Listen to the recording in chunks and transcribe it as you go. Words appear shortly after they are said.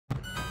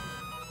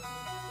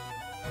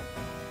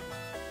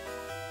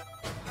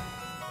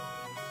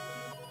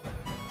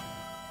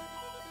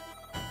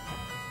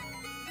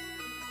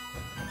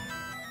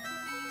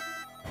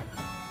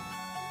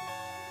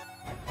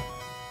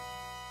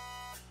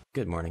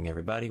Good morning,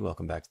 everybody.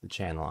 Welcome back to the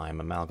channel. I'm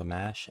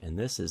AmalgamAsh, and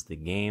this is the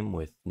game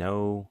with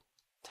no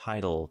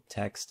title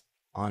text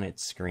on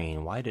its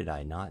screen. Why did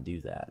I not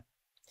do that?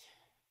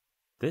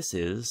 This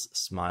is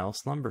Smile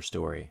Slumber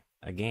Story,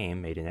 a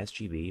game made in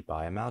SGB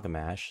by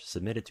AmalgamAsh,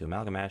 submitted to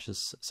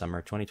AmalgamAsh's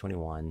Summer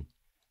 2021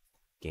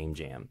 Game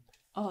Jam.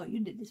 Oh, you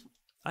did this one.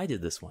 I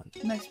did this one.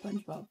 Nice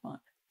SpongeBob font.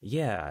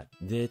 Yeah,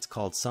 it's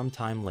called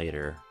Sometime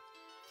Later.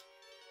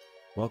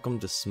 Welcome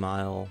to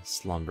Smile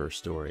Slumber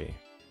Story.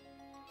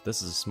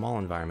 This is a small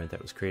environment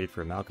that was created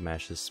for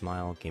AmalgamAsh's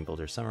Smile Game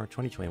Builder Summer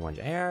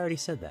 2021J. I already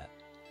said that.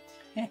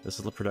 This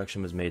little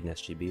production was made in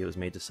SGB. It was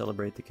made to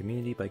celebrate the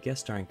community by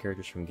guest starring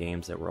characters from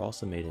games that were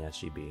also made in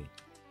SGB.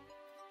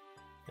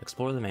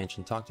 Explore the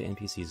mansion, talk to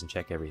NPCs, and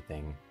check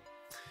everything.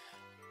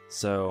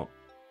 So,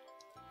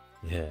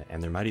 yeah,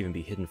 and there might even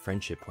be hidden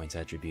friendship points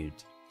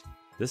attribute.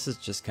 This is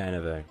just kind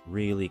of a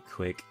really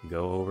quick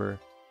go-over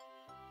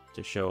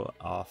to show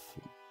off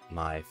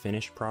my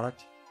finished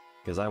product,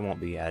 because I won't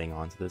be adding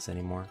on to this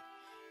anymore.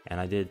 And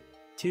I did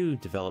 2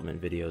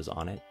 development videos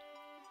on it.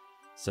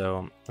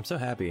 So I'm so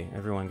happy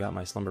everyone got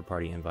my slumber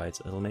party invites.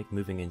 It'll make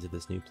moving into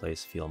this new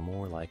place feel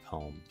more like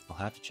home. I'll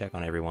have to check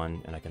on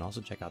everyone, and I can also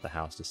check out the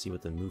house to see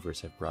what the movers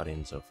have brought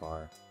in so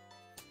far.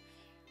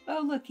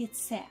 Oh, look,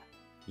 it's Sap.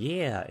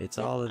 Yeah, it's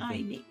all of I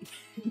the, need.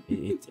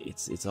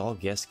 it's all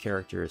guest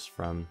characters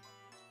from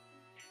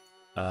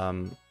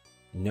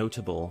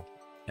notable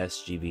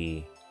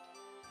SGB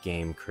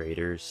game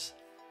creators.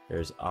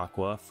 There's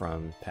Aqua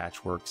from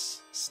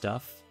Patchwork's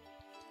Stuff.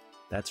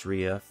 That's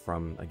Rhea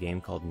from a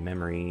game called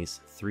Memories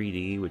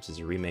 3D, which is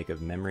a remake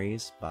of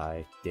Memories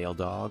by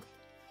CattleDog.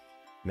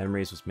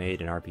 Memories was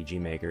made in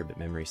RPG Maker, but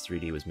Memories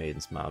 3D was made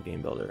in Smile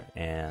Game Builder,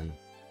 and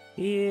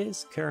he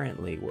is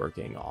currently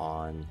working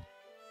on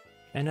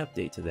an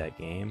update to that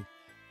game.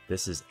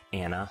 This is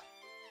Anna.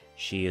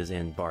 She is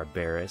in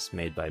Barbarous,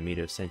 made by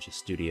Mito Sencha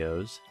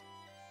Studios.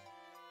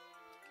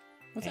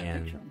 What's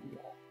that picture on the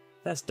wall?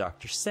 That's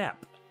Dr.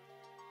 Sap,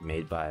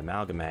 made by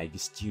AmalgamAsh.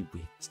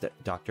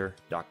 Doctor.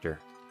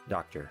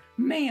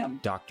 Ma'am.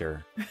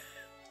 Doctor.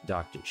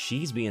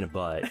 She's being a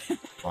butt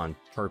on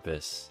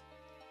purpose.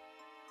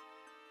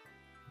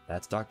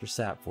 That's Dr.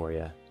 Sap for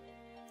you.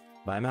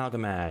 By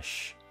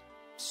AmalgamAsh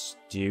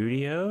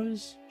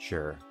Studios?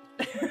 Sure.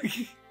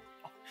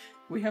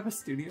 We have a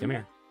studio. Come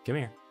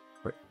here.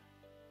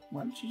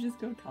 Why don't you just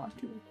go talk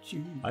to her?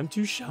 Jeez. I'm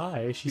too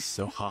shy. She's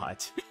so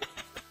hot.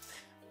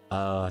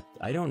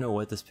 I don't know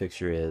what this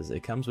picture is.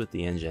 It comes with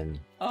the engine.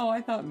 Oh,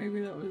 I thought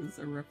maybe that was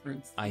a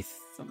reference to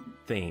some...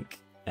 think.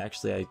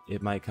 Actually,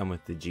 it might come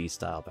with the G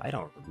style, but I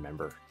don't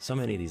remember. So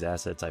many of these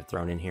assets I've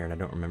thrown in here, and I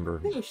don't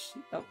remember.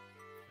 Oh.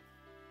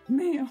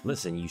 Ma'am.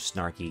 Listen, you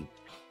snarky.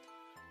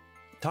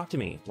 Talk to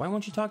me. Why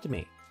won't you talk to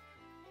me?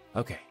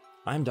 Okay,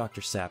 I'm Dr.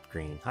 Sap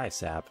Green. Hi,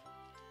 Sap.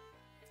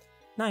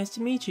 Nice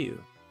to meet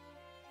you.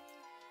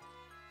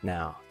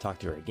 Now, talk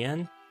to her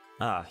again.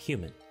 Ah,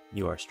 human.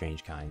 You are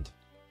strange kind.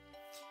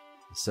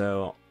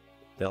 So,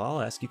 they'll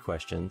all ask you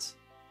questions,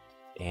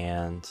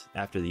 and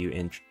after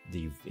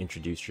you've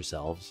introduced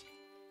yourselves,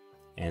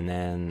 and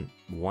then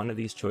one of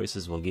these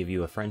choices will give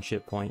you a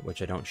friendship point,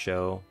 which I don't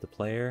show the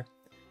player.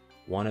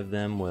 One of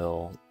them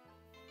will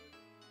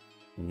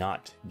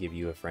not give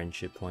you a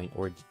friendship point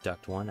or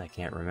deduct one, I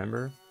can't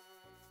remember.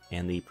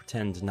 And the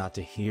pretend not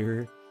to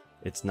hear,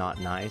 it's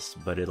not nice,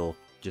 but it'll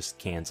just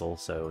cancel,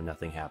 so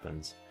nothing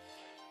happens.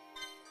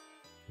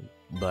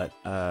 But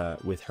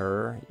with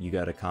her, you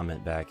gotta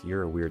comment back,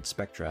 you're a weird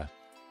Spectra,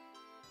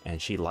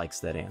 and she likes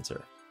that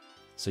answer.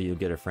 So you'll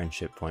get a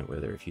friendship point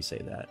with her if you say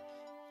that.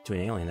 To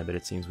an alien, I bet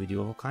it seems we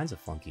do all kinds of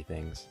funky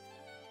things.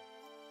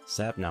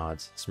 Sap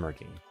nods,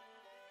 smirking.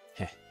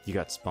 Heh, you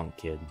got spunk,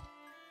 kid.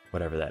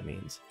 Whatever that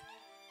means.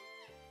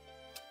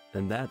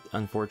 And that,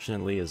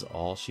 unfortunately, is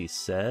all she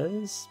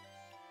says.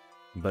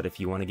 But if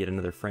you want to get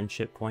another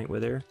friendship point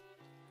with her,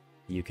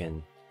 you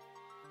can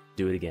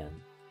do it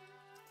again.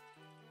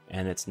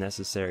 And it's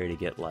necessary to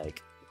get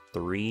like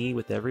 3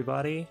 with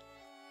everybody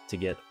to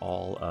get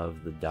all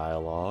of the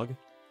dialogue.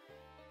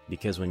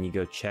 Because when you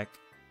go check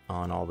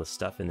on all the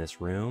stuff in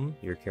this room,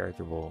 your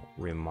character will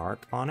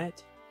remark on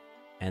it.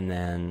 And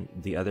then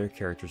the other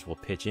characters will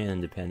pitch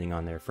in depending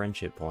on their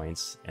friendship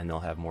points, and they'll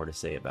have more to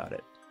say about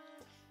it.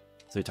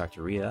 So we talked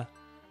to Rhea.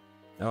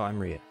 Oh, I'm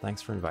Rhea.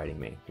 Thanks for inviting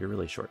me. You're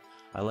really short.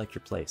 I like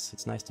your place.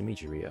 It's nice to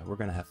meet you, Rhea. We're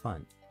gonna have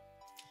fun.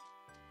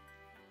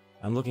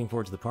 I'm looking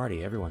forward to the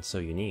party. Everyone's so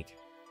unique.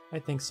 I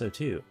think so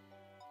too.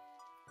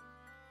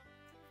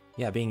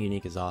 Yeah, being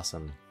unique is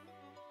awesome.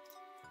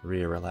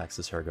 Rhea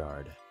relaxes her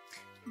guard.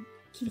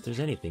 If there's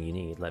anything you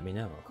need, let me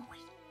know.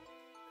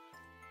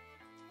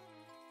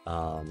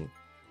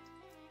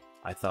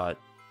 I thought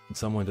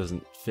someone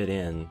doesn't fit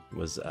in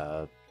was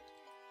a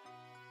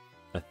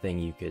thing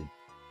you could...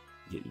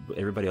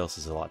 Everybody else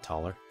is a lot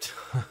taller.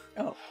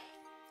 Oh.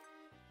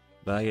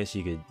 But I guess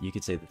you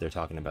could say that they're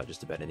talking about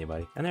just about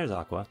anybody. And there's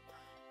Aqua.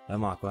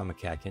 I'm Aqua, I'm a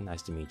catkin.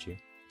 Nice to meet you.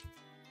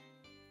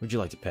 Would you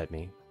like to pet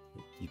me?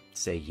 You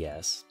say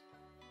yes.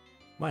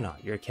 Why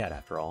not? You're a cat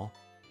after all.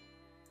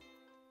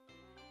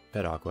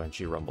 Pet Aqua and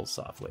she rumbles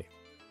softly.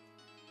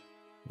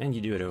 And you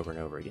do it over and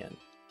over again.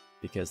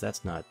 Because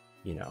that's not,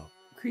 you know,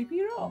 creepy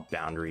at all.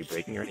 Boundary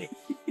breaking or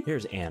anything.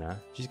 Here's Anna.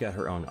 She's got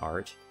her own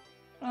art.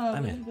 Oh,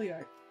 lovely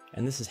art.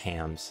 And this is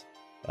Hams.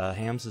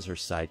 Hams is her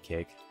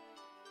sidekick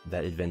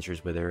that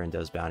adventures with her and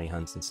does bounty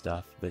hunts and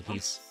stuff. But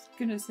he's... I was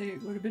gonna say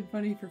it would have been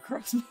funny for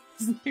Crossbows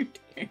named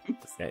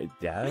Hams.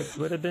 That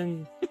would have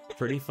been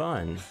pretty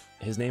fun.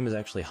 His name is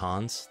actually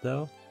Hans,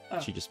 though. Oh.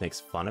 She just makes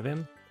fun of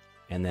him.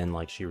 And then,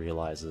 like, she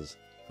realizes,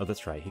 oh,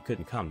 that's right, he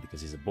couldn't come because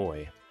he's a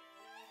boy.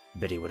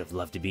 Bet he would have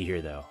loved to be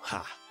here, though.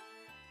 Ha!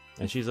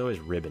 And she's always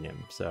ribbing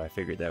him, so I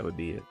figured that would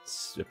be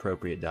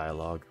appropriate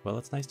dialogue. Well,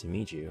 it's nice to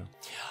meet you.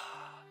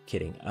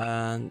 Kidding.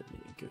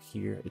 Go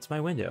here. It's my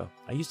window.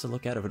 I used to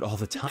look out of it all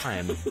the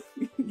time.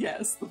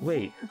 Yes.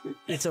 Wait,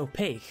 it's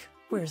opaque.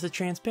 Where's the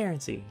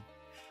transparency?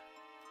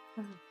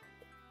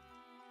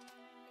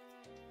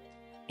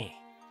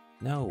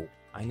 No,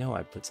 I know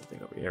I put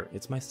something over here.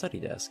 It's my study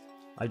desk.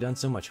 I've done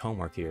so much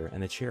homework here,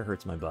 and the chair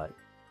hurts my butt.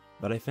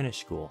 But I finished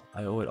school.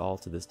 I owe it all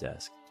to this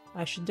desk.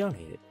 I should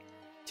donate it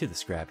to the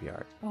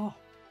scrapyard. Oh.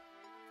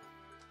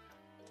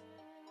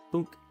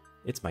 Boonk.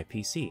 It's my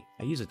PC.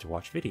 I use it to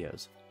watch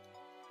videos.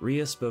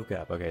 Rhea spoke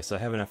up. Okay, so I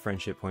have enough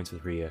friendship points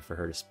with Rhea for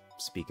her to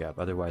speak up.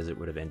 Otherwise, it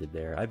would have ended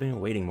there. I've been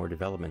awaiting more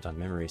development on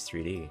Memories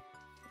 3D.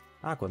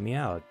 Aqua,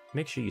 meowed.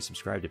 Make sure you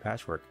subscribe to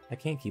Patchwork. I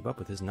can't keep up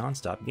with his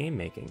non-stop game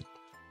making.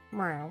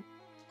 Meow.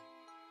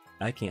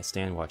 I can't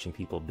stand watching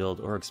people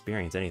build or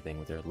experience anything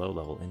with their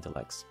low-level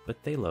intellects,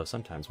 but Thalo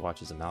sometimes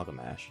watches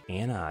AmalgamAsh.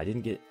 Anna, I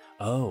didn't get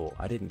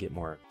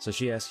more. So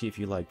she asks you if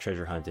you like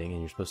treasure hunting,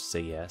 and you're supposed to say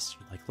yes.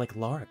 You're like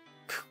Laura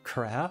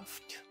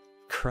Craft?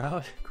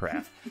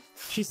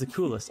 She's the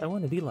coolest. I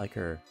want to be like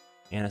her.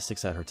 Anna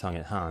sticks out her tongue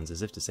at Hans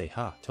as if to say,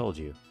 ha, told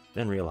you,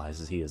 then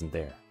realizes he isn't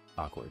there.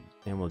 Awkward.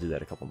 And we'll do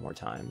that a couple more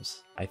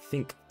times. I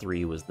think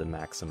 3 was the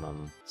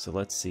maximum, so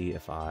let's see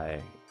if I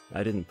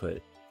didn't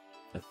put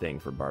a thing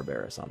for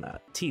Barbarous on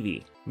that.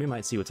 TV. We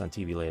might see what's on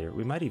TV later.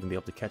 We might even be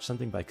able to catch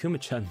something by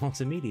Kuma-chan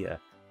Multimedia.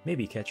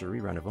 Maybe catch a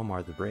rerun of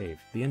Omar the Brave.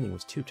 The ending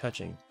was too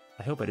touching.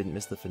 I hope I didn't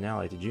miss the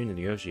finale to June the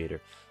Negotiator.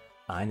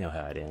 I know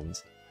how it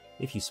ends.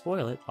 If you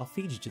spoil it, I'll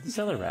feed you to the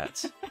cellar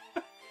rats.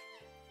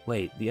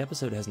 Wait, the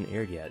episode hasn't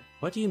aired yet.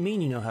 What do you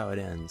mean you know how it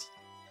ends?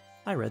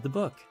 I read the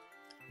book.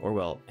 Or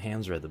well,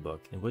 Hams read the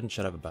book and wouldn't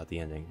shut up about the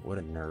ending. What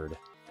a nerd.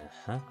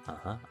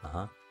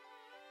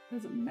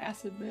 It's a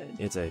massive bed.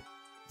 It's a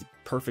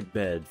perfect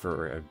bed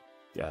for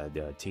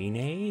a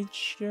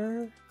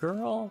teenager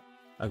girl?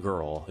 A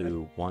girl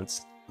who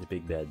wants the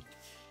big bed.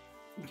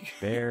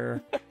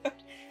 Bear,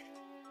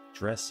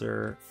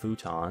 dresser,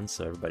 futon,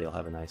 so everybody will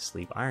have a nice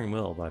sleep. Iron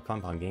Will by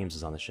Pom Pom Games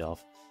is on the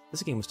shelf.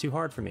 This game was too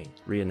hard for me.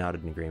 Rhea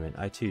nodded in agreement.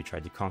 I too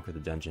tried to conquer the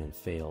dungeon and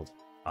failed.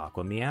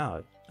 Aqua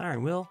meowed.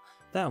 Iron Will,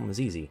 that one was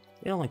easy.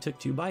 It only took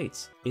 2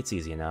 bites. It's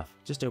easy enough.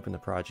 Just open the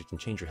project and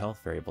change your health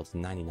variable to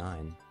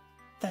 99.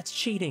 That's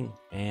cheating!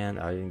 And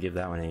I didn't give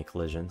that one any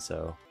collision,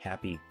 so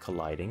happy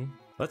colliding.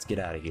 Let's get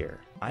out of here.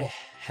 I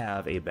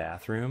have a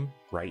bathroom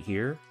right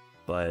here,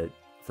 but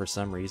for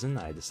some reason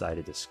I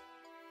decided to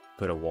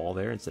put a wall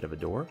there instead of a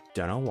door.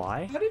 Don't know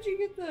why. How did you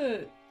get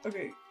the...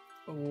 Okay,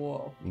 a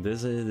wall.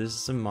 This is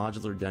some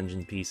modular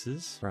dungeon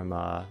pieces from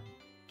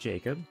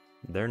Jacob.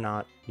 They're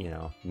not, you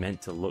know, meant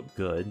to look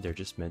good. They're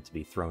just meant to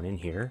be thrown in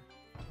here.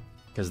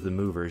 Because of the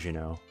movers, you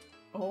know.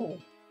 Oh.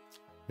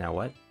 Now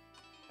what?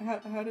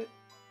 How did...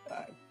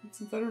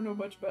 since I don't know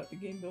much about the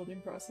game building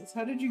process,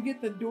 how did you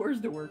get the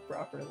doors to work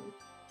properly?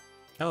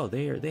 Oh,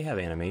 they have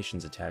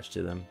animations attached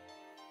to them.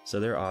 So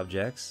they're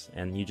objects,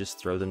 and you just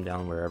throw them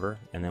down wherever,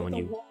 and then when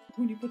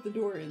you put the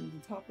door in,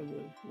 the top of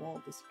the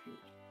wall disappeared.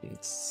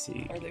 Let's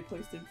see. Are they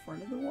placed in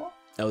front of the wall?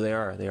 Oh, they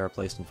are. They are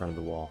placed in front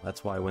of the wall.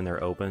 That's why when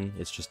they're open,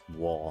 it's just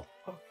wall.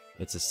 Oh.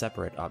 It's a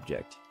separate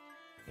object.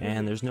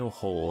 And there's no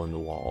hole in the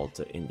wall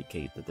to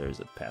indicate that there's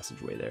a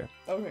passageway there.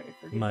 Okay,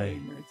 forget my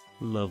ignorance.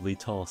 Lovely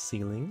tall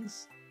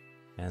ceilings.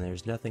 And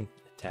there's nothing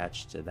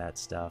attached to that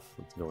stuff.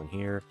 Let's go in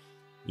here.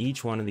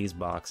 Each one of these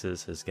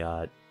boxes has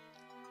got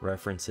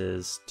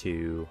references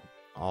to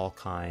all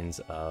kinds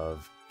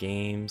of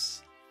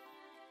games.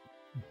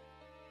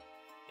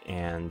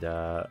 And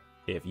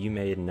if you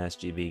made an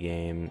SGB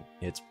game,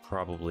 it's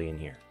probably in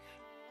here.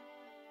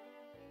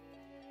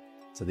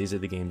 So these are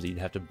the games that you'd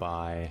have to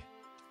buy.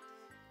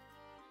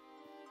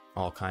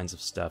 All kinds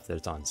of stuff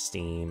that's on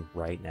Steam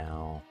right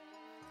now.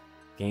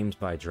 Games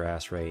by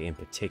Drasray in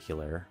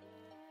particular.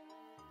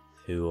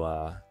 Who,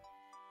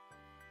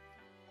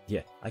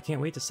 yeah, I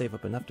can't wait to save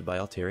up enough to buy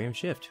Alterium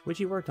Shift, which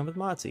he worked on with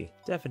Motzi.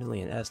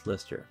 Definitely an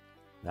S-lister.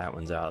 That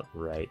one's out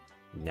right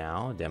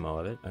now, a demo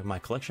of it. My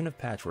collection of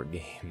Patchwork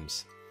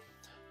games.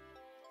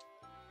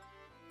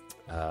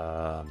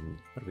 What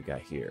do we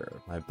got here?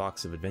 My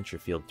box of Adventure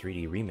Field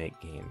 3D remake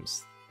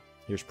games.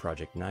 Here's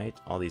Project Knight.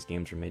 All these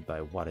games were made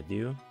by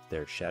WathitDew.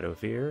 There's Shadow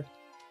Fear.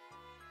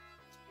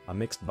 A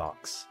mixed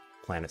box.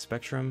 Planet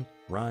Spectrum,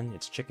 Run,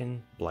 It's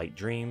Chicken, Blight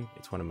Dream.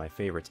 It's one of my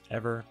favorites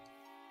ever.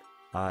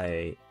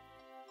 I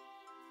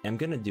am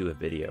going to do a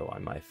video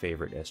on my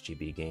favorite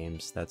SGB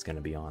games. That's going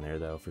to be on there,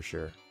 though, for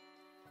sure.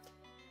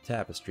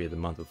 Tapestry of the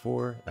Month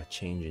Before, A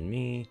Change in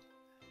Me.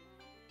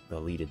 the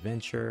lead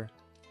adventure,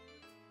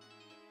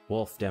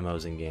 wolf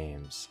demos and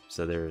games.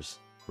 So there's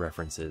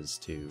references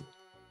to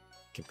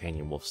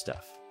companion wolf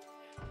stuff.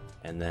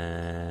 And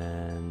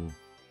then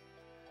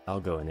I'll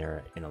go in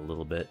there in a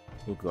little bit.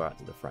 We'll go out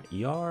to the front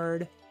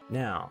yard.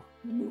 Now,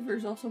 The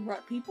movers also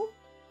brought people?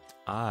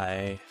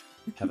 I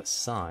have a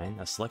sign,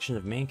 a selection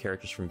of main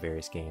characters from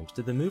various games.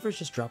 Did the movers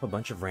just drop a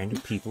bunch of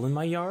random people in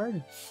my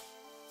yard?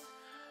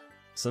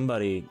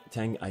 Somebody,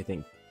 I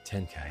think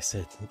 10 guys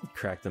said,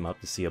 cracked them up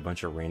to see a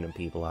bunch of random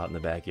people out in the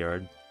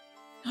backyard.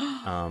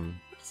 What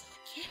is that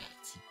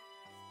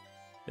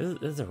cat?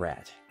 It's a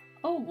rat.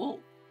 Oh, well,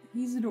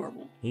 he's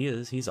adorable. He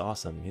is. He's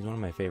awesome. He's one of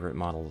my favorite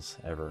models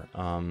ever.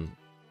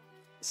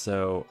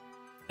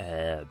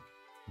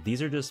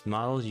 These are just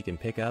models you can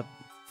pick up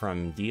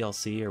from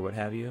DLC or what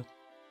have you,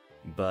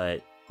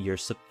 but you're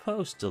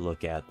supposed to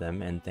look at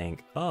them and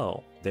think,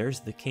 oh, there's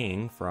the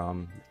king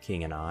from The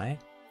King and I.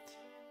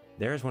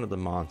 There's one of the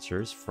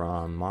monsters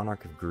from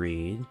Monarch of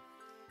Greed.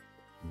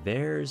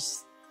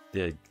 There's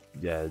the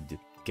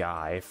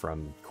guy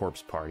from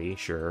Corpse Party,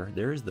 sure.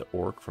 There's the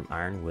orc from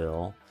Iron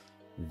Will.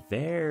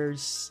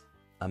 There's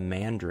a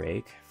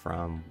mandrake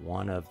from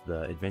one of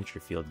the Adventure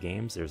Field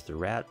games. There's the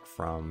rat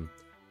from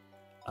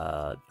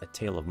A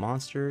Tale of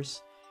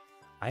Monsters.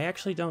 I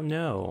actually don't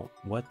know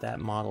what that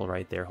model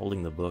right there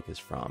holding the book is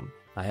from.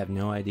 I have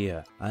no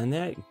idea. And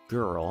that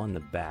girl in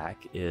the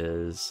back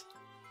is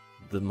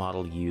the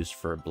model used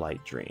for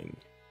Blight Dream.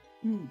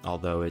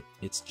 Although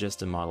it's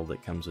just a model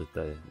that comes with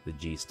the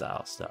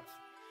G-style stuff,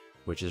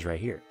 which is right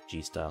here.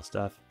 G-style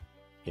stuff.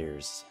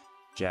 Here's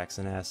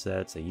Jackson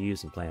assets I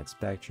use in Planet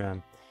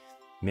Spectrum.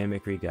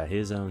 Mimicry got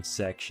his own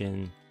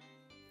section.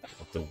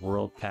 The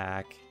World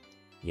Pack.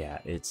 Yeah,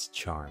 it's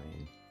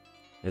charming.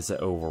 It's an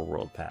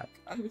overworld pack.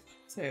 I would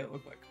say it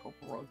looked like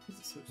overworld because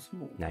it's so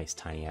small. Nice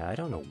tiny. I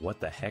don't know what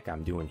the heck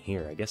I'm doing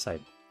here. I guess I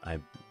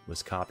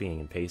was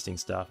copying and pasting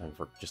stuff and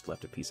just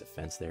left a piece of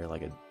fence there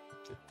like a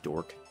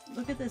dork.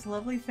 Look at this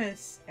lovely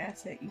fence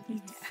asset you can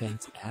have.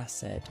 Fence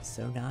asset.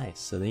 So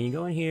nice. So then you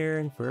go in here,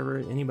 and for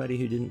anybody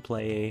who didn't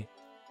play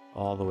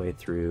all the way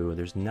through,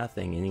 there's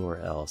nothing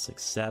anywhere else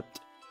except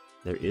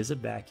there is a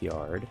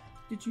backyard.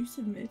 Did you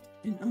submit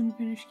an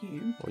unfinished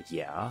game? Well,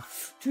 yeah.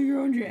 To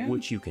your own jam?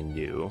 Which you can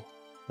do,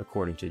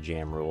 according to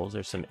jam rules.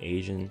 There's some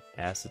Asian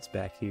assets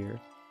back here.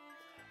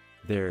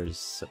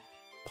 There's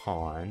a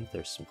pond.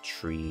 There's some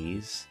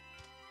trees.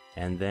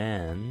 And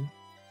then,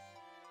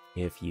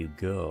 if you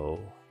go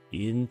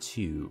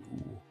into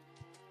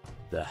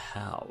the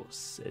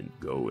house and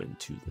go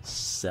into the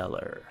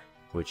cellar,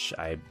 which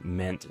I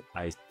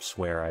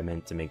swear I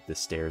meant to make the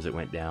stairs that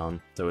went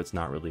down, so it's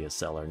not really a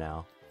cellar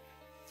now.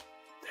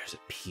 There's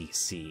a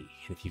PC,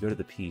 and if you go to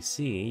the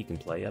PC, you can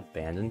play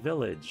Abandoned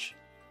Village.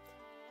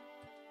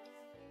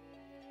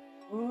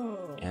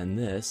 Whoa. And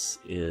this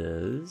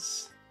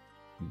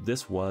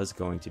was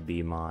going to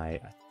be my...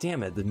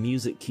 Damn it, the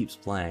music keeps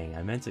playing.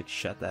 I meant to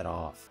shut that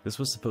off. This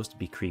was supposed to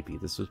be creepy.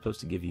 This was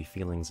supposed to give you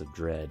feelings of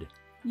dread.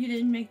 You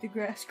didn't make the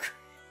grass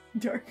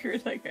darker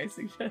like I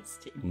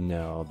suggested.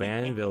 No,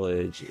 Abandoned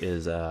Village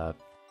is a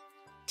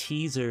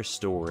teaser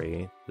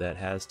story that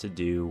has to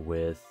do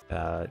with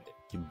a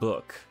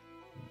book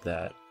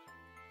that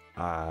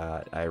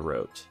I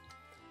wrote.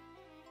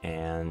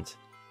 And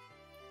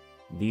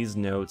these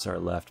notes are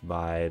left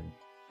by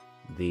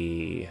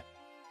the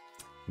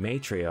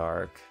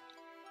matriarch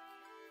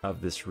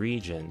of this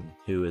region,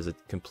 who is a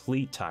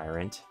complete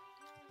tyrant,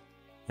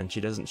 and she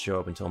doesn't show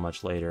up until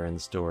much later in the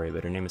story,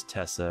 but her name is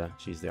Tessa.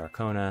 She's the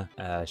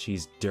Arcona.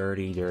 She's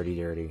dirty, dirty,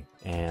 dirty,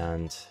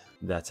 and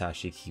that's how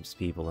she keeps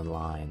people in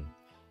line.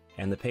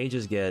 And the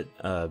pages get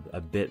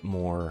a bit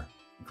more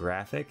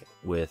graphic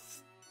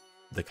with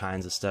the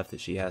kinds of stuff that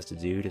she has to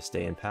do to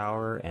stay in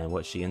power and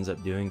what she ends up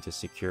doing to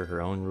secure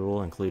her own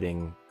rule,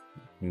 including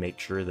make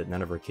sure that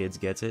none of her kids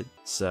gets it.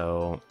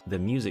 So the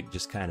music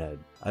just kind of,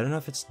 I don't know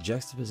if it's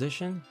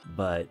juxtaposition,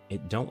 but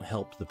it don't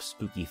help the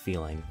spooky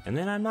feeling. And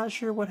then I'm not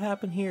sure what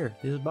happened here.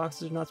 These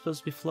boxes are not supposed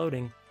to be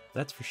floating,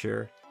 that's for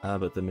sure.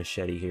 But the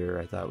machete here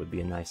I thought would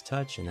be a nice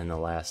touch, and then the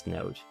last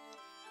note.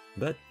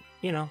 But,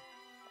 you know,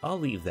 I'll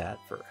leave that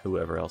for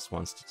whoever else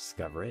wants to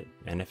discover it,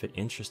 and if it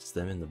interests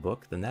them in the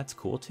book, then that's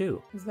cool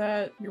too. Is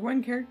that your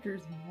one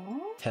character's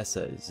mom?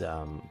 Tessa is,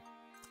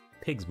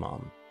 Pig's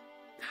mom.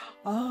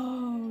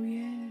 Oh,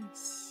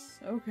 yes.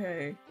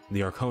 Okay. The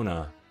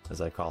Arcona,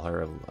 as I call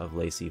her, of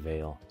Lacey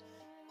Vale.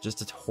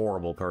 Just a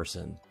horrible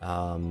person.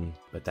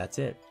 But that's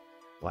it.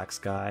 Black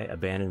Sky,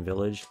 Abandoned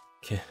Village,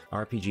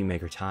 RPG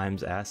Maker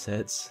Times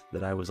assets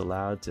that I was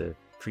allowed to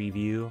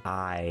preview.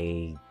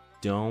 I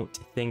don't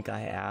think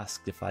I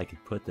asked if I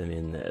could put them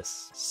in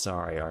this.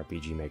 Sorry,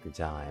 RPG Maker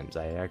Times.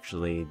 I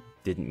actually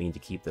didn't mean to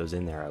keep those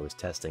in there. I was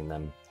testing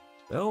them.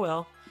 Oh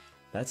well,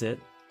 that's it.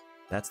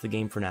 That's the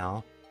game for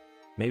now.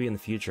 Maybe in the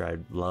future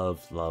I'd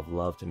love, love,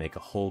 love to make a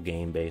whole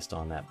game based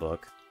on that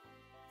book.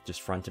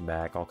 Just front and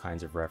back, all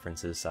kinds of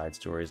references, side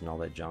stories, and all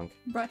that junk.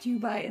 Brought to you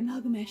by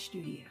AmalgamAsh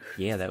Studio.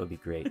 Yeah, that would be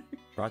great.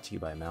 Brought to you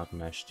by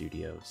AmalgamAsh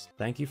Studios.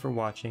 Thank you for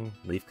watching.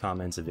 Leave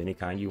comments of any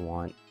kind you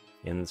want.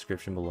 in the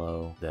description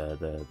below.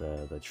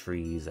 The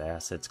trees,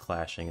 assets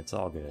clashing, it's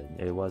all good.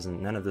 It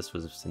wasn't, none of this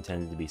was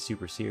intended to be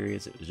super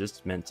serious. It was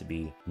just meant to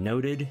be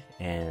noted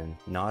and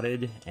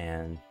nodded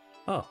and,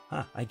 oh,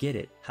 I get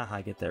it. Haha,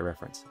 I get that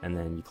reference. And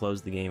then you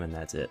close the game and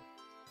that's it.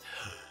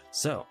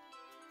 So,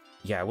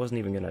 yeah, I wasn't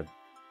even gonna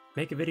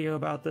make a video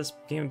about this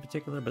game in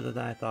particular, but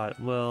then I thought,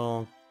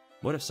 well,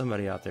 what if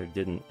somebody out there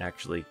didn't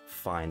actually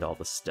find all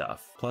the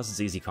stuff? Plus,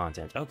 it's easy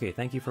content. Okay,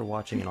 thank you for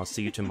watching, and I'll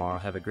see you tomorrow.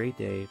 Have a great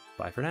day.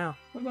 Bye for now.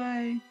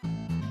 Bye-bye.